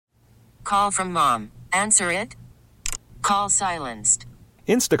call from mom. Answer it. Call silenced.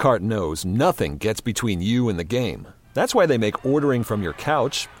 Instacart knows nothing gets between you and the game. That's why they make ordering from your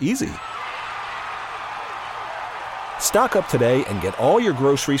couch easy. Stock up today and get all your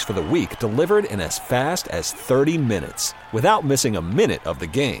groceries for the week delivered in as fast as 30 minutes without missing a minute of the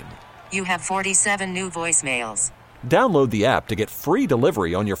game. You have 47 new voicemails. Download the app to get free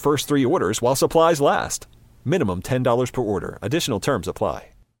delivery on your first 3 orders while supplies last. Minimum $10 per order. Additional terms apply.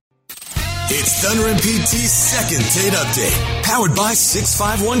 It's Thunder and PT's second date update, powered by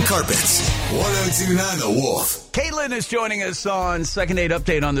 651 Carpets. 1029 The Wolf. Kaitlyn is joining us on second date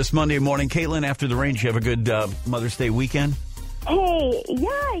update on this Monday morning. Kaitlyn, after the rain, did you have a good Mother's Day weekend? Hey,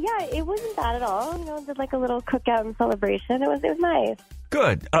 yeah, it wasn't bad at all. Did like a little cookout and celebration. It was nice.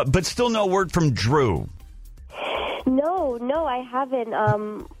 Good, but still no word from Drew. No, I haven't.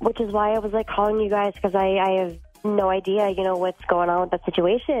 Which is why I was like calling you guys because I have no idea, what's going on with that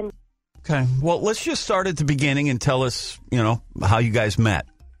situation. Okay, well, let's just start at the beginning and tell us, how you guys met.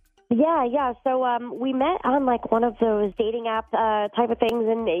 Yeah. So we met on like one of those dating app type of things,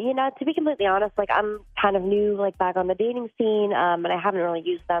 and to be completely honest, like I'm kind of new, like back on the dating scene, and I haven't really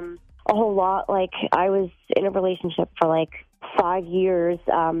used them a whole lot. Like I was in a relationship for like 5 years,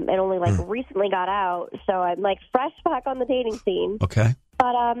 and only like recently got out, so I'm like fresh back on the dating scene. Okay.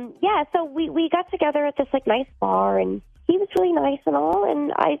 But so we got together at this like nice bar, and he was really nice and all,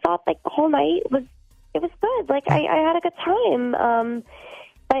 and I thought like the whole night was good. Like I had a good time.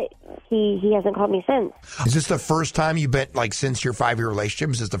 But he hasn't called me since. Is this the first time you've been, like, since your 5-year relationship?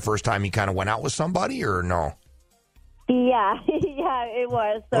 Is this the first time you kind of went out with somebody, or no? Yeah, it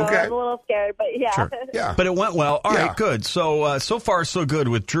was. So okay. I was a little scared, but yeah. Sure. Yeah. But it went well. All right, good. So, so far, so good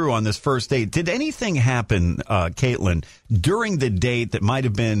with Drew on this first date. Did anything happen, Kaitlyn, during the date that might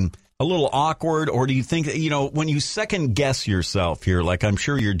have been a little awkward, or do you think, when you second guess yourself here, like I'm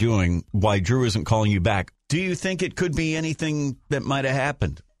sure you're doing, why Drew isn't calling you back, do you think it could be anything that might have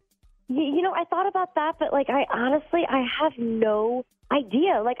happened? I thought about that, but like I have no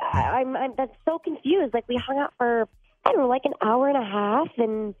idea. Like I'm that's so confused. Like we hung out for like an hour and a half,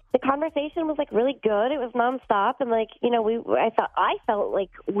 and the conversation was like really good. It was nonstop, and like I felt like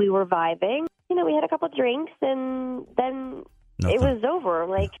we were vibing. We had a couple drinks, and then nothing. It was over.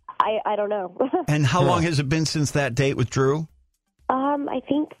 Like I don't know. And how long has it been since that date with Drew? I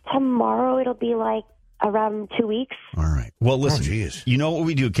think tomorrow it'll be like around 2 weeks. All right. Well, listen, you know what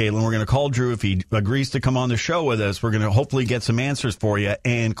we do, Kaitlyn? We're going to call Drew. If he agrees to come on the show with us, we're going to hopefully get some answers for you,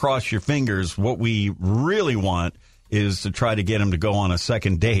 and cross your fingers. What we really want is to try to get him to go on a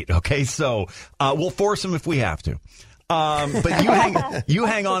second date, okay? So we'll force him if we have to. But you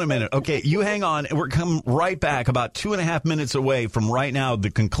hang on a minute. Okay, you hang on. We're coming right back about 2.5 minutes away from right now, the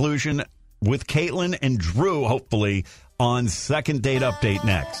conclusion with Kaitlyn and Drew, hopefully, on second date update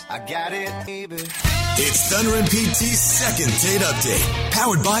next. I got it, baby. It's Thunder and PT's second date update,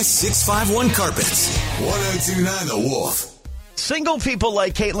 powered by 651 Carpets. 1029 The Wolf. Single people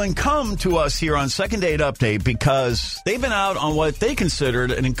like Kaitlyn come to us here on Second Date Update because they've been out on what they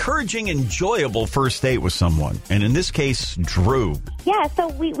considered an encouraging, enjoyable first date with someone. And in this case, Drew. Yeah, so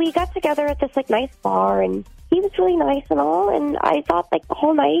we got together at this like nice bar, and he was really nice and all, and I thought like the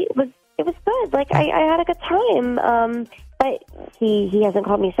whole night was good. Like I had a good time. But he hasn't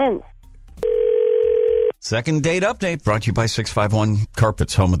called me since. Second Date Update brought to you by 651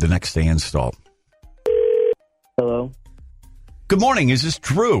 Carpets, home of the next day install. Hello. Good morning. Is this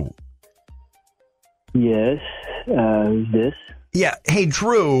Drew? Yes. Who's this? Yeah. Hey,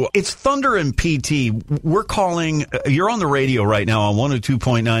 Drew, it's Thunder and PT. We're calling. You're on the radio right now on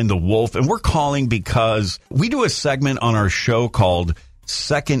 102.9 The Wolf, and we're calling because we do a segment on our show called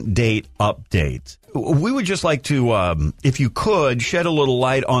Second Date Update. We would just like to, if you could, shed a little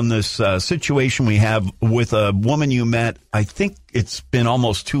light on this situation we have with a woman you met. I think it's been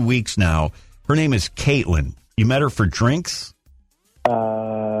almost 2 weeks now. Her name is Kaitlyn. You met her for drinks?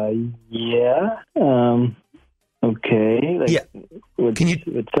 Yeah. Okay. Like, yeah. What's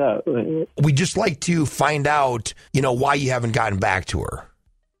up? We'd just like to find out, why you haven't gotten back to her.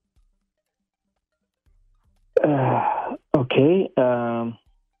 Okay.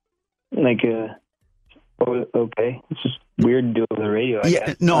 Okay. It's just weird to do it over the radio. I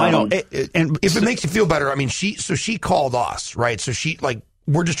guess. No, I know. And if it makes you feel better, I mean, she called us, right? So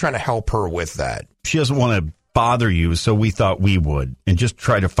we're just trying to help her with that. She doesn't want to bother you, so we thought we would, and just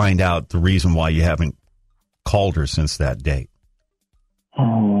try to find out the reason why you haven't called her since that date.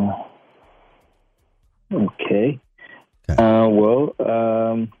 Okay.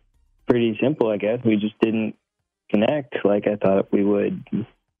 Pretty simple, I guess. We just didn't connect like I thought we would.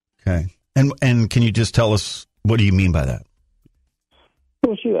 Okay. And can you just tell us, what do you mean by that?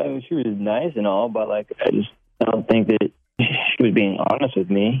 Well, she was nice and all, but like I don't think that she was being honest with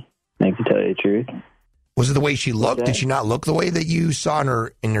me. Like, to tell you the truth. Was it the way she looked? Did she not look the way that you saw in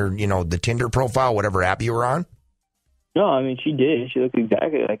her, the Tinder profile, whatever app you were on? No, I mean, she did. She looked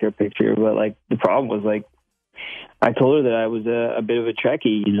exactly like her picture, but like the problem was like I told her that I was a bit of a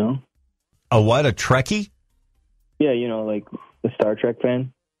Trekkie, you know. A what? A Trekkie? Yeah, like a Star Trek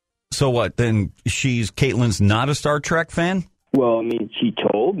fan. So what? Then Kaitlyn's not a Star Trek fan? Well, I mean, she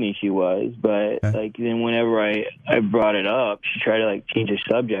told me she was, but like then whenever I brought it up, she tried to like change the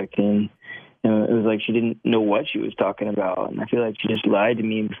subject, and it was like she didn't know what she was talking about, and I feel like she just lied to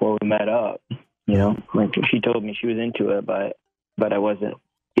me before we met up. You know, like she told me she was into it, but I wasn't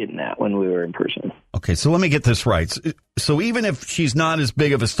getting that when we were in person. Okay, so let me get this right. So even if she's not as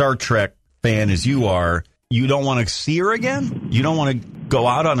big of a Star Trek fan as you are, you don't want to see her again? You don't want to go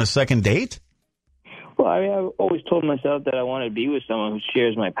out on a second date? Well, I mean, I've always told myself that I want to be with someone who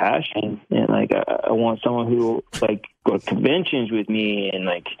shares my passion, and like I want someone who like go to conventions with me and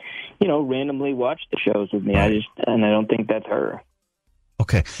like randomly watch the shows with me. I don't think that's her.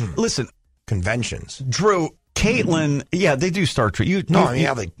 Okay, listen, conventions, Drew, Kaitlyn, yeah, they do Star Trek.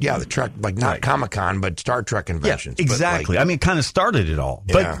 The Trek, like not Comic-Con, but Star Trek conventions. Yeah, exactly. I mean, it kind of started it all.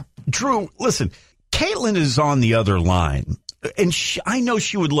 Yeah. But Drew, listen, Kaitlyn is on the other line. And I know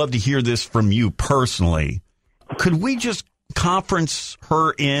she would love to hear this from you personally. Could we just conference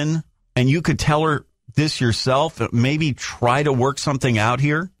her in and you could tell her this yourself? Maybe try to work something out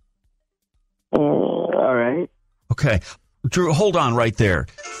here? All right. Okay. Drew, hold on right there.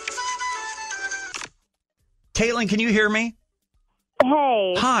 Kaitlyn, can you hear me?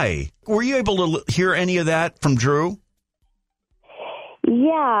 Hey. Hi. Were you able to hear any of that from Drew? Yeah,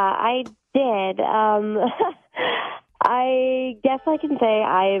 I did. I guess I can say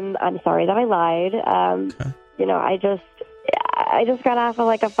I'm sorry that I lied. Okay. I just got off of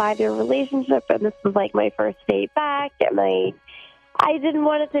like a 5-year relationship, and this was like my first date back, and I didn't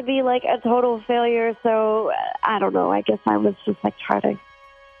want it to be like a total failure. So I don't know. I guess I was just like trying to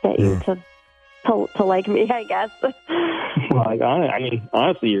get you to like me, I guess. Well, like,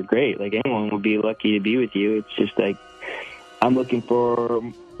 honestly, you're great. Like, anyone would be lucky to be with you. It's just like I'm looking for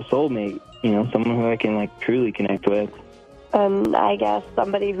a soulmate. Someone who I can like truly connect with. I guess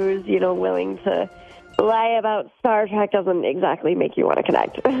somebody who's willing to lie about Star Trek doesn't exactly make you want to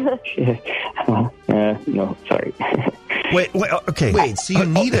connect. No, sorry. Wait, okay. Wait, so you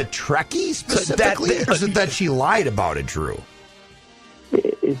need a Trekkie specifically, or is it that she lied about it, Drew?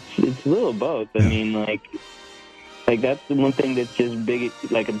 It's a little both. I mean, like that's the one thing that's just big,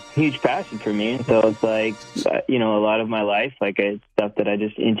 like a huge passion for me. And so it's like, a lot of my life, like it's stuff that I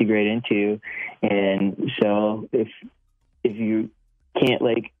just integrate into. And so if you can't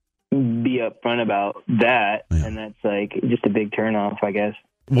like be upfront about that, and that's like just a big turnoff, I guess.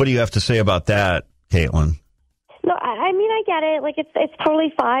 What do you have to say about that, Kaitlyn? No, I mean, I get it. Like it's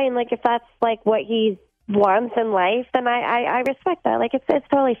totally fine. Like if that's like what he wants in life, then I respect that. Like it's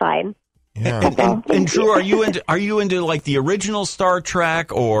totally fine. Yeah. And Drew, are you into like the original Star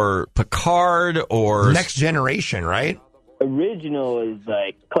Trek or Picard or Next Generation, right? Original is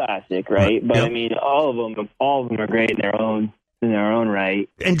like classic, right? But I mean, all of them are great in their own right.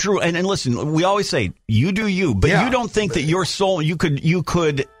 And Drew, and listen, we always say you do you, but you don't think that your soul you could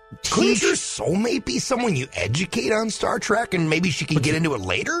Couldn't your soulmate be someone you educate on Star Trek, and maybe she can get into it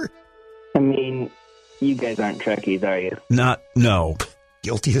later? I mean, you guys aren't Trekkies, are you? No.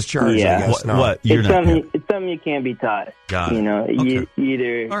 Guilty as charged, Yeah. I guess. No. What? It's something you can't be taught. Got it. You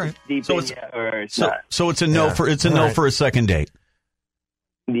either All right. deep So in it's- you or it's So, not. so it's a no for a second date.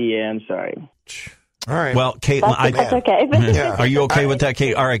 Yeah, I'm sorry. All right. Well, Kaitlyn, That's okay. Yeah. are you okay with that,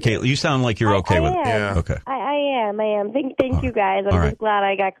 Kate? All right, Kaitlyn, you sound like you're okay with it. am. Okay. I am. Thank you guys. I'm All right. just glad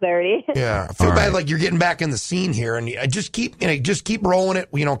I got clarity. Yeah, I feel All bad right. like you're getting back in the scene here, and just keep rolling it.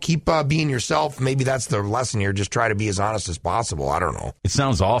 Keep being yourself. Maybe that's the lesson here. Just try to be as honest as possible. I don't know. It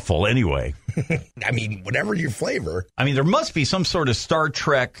sounds awful anyway. I mean, whatever your flavor. I mean, there must be some sort of Star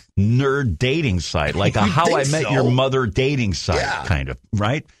Trek nerd dating site, like a How I Met Your Mother dating site, kind of,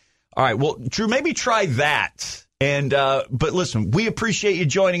 right? All right. Well, Drew, maybe try that. And but listen, we appreciate you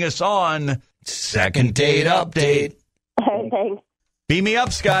joining us on Second Date Update. All right, thanks. Beam me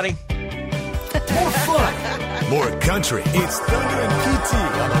up, Scotty. More fun, more country. It's Thunder and PT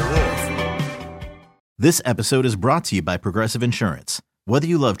on the Wolf. This episode is brought to you by Progressive Insurance. Whether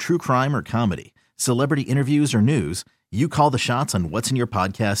you love true crime or comedy, celebrity interviews or news, you call the shots on what's in your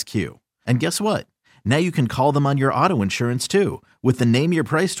podcast queue. And guess what? Now you can call them on your auto insurance too with the Name Your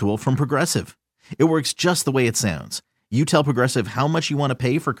Price tool from Progressive. It works just the way it sounds. You tell Progressive how much you want to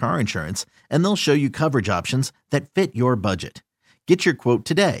pay for car insurance, and they'll show you coverage options that fit your budget. Get your quote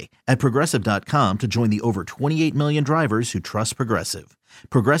today at Progressive.com to join the over 28 million drivers who trust Progressive.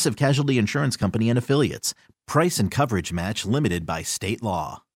 Progressive Casualty Insurance Company and Affiliates. Price and coverage match limited by state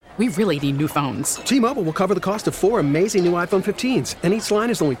law. We really need new phones. T-Mobile will cover the cost of 4 amazing new iPhone 15s, and each line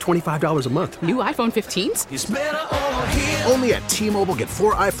is only $25 a month. New iPhone 15s? It's better over here. Only at T-Mobile, get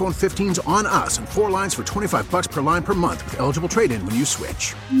 4 iPhone 15s on us and 4 lines for $25 per line per month with eligible trade-in when you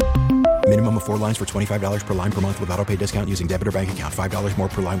switch. Minimum of 4 lines for $25 per line per month with autopay discount using debit or bank account. $5 more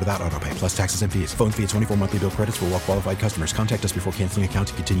per line without autopay, plus taxes and fees. Phone fee at 24 monthly bill credits for well-qualified customers. Contact us before canceling account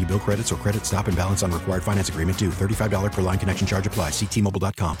to continue bill credits or credit stop and balance on required finance agreement due. $35 per line connection charge applies. See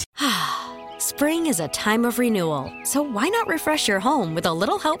T-Mobile.com. Spring is a time of renewal, so why not refresh your home with a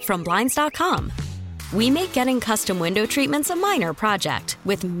little help from Blinds.com? We make getting custom window treatments a minor project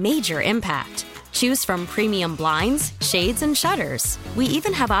with major impact. Choose from premium blinds, shades, and shutters. We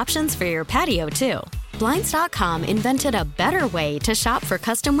even have options for your patio, too. Blinds.com invented a better way to shop for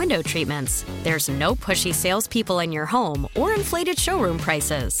custom window treatments. There's no pushy salespeople in your home or inflated showroom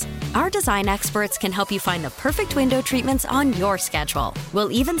prices. Our design experts can help you find the perfect window treatments on your schedule.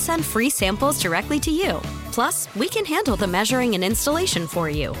 We'll even send free samples directly to you. Plus, we can handle the measuring and installation for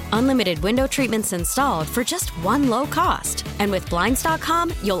you. Unlimited window treatments installed for just one low cost. And with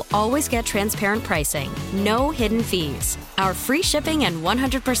Blinds.com, you'll always get transparent pricing. No hidden fees. Our free shipping and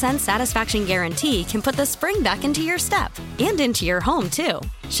 100% satisfaction guarantee can put the spring back into your step and into your home, too.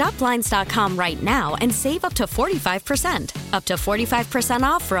 Shop Blinds.com right now and save up to 45%. Up to 45%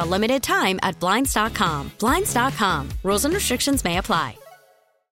 off for a limited time at Blinds.com. Blinds.com. Rules and restrictions may apply.